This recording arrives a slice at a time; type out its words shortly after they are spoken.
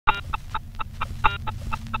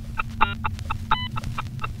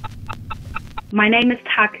My name is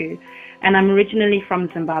Taku, and I'm originally from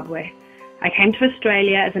Zimbabwe. I came to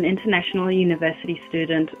Australia as an international university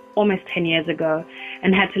student almost 10 years ago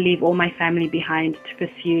and had to leave all my family behind to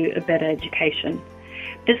pursue a better education.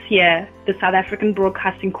 This year, the South African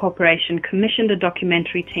Broadcasting Corporation commissioned a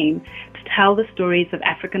documentary team to tell the stories of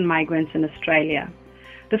African migrants in Australia.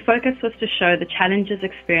 The focus was to show the challenges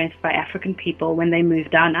experienced by African people when they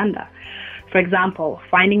moved down under. For example,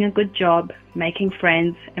 finding a good job, making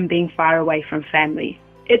friends, and being far away from family.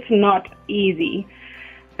 It's not easy.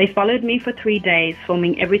 They followed me for 3 days,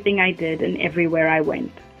 filming everything I did and everywhere I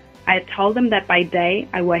went. I had told them that by day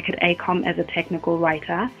I work at Aecom as a technical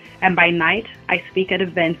writer, and by night I speak at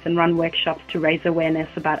events and run workshops to raise awareness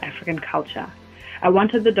about African culture. I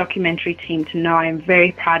wanted the documentary team to know I am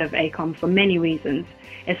very proud of Aecom for many reasons,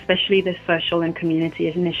 especially the social and community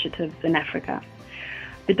initiatives in Africa.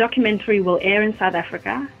 The documentary will air in South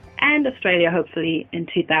Africa and Australia hopefully in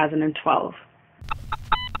 2012.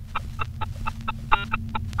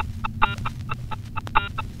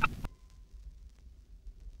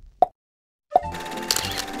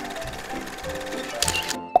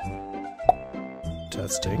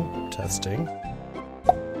 Testing.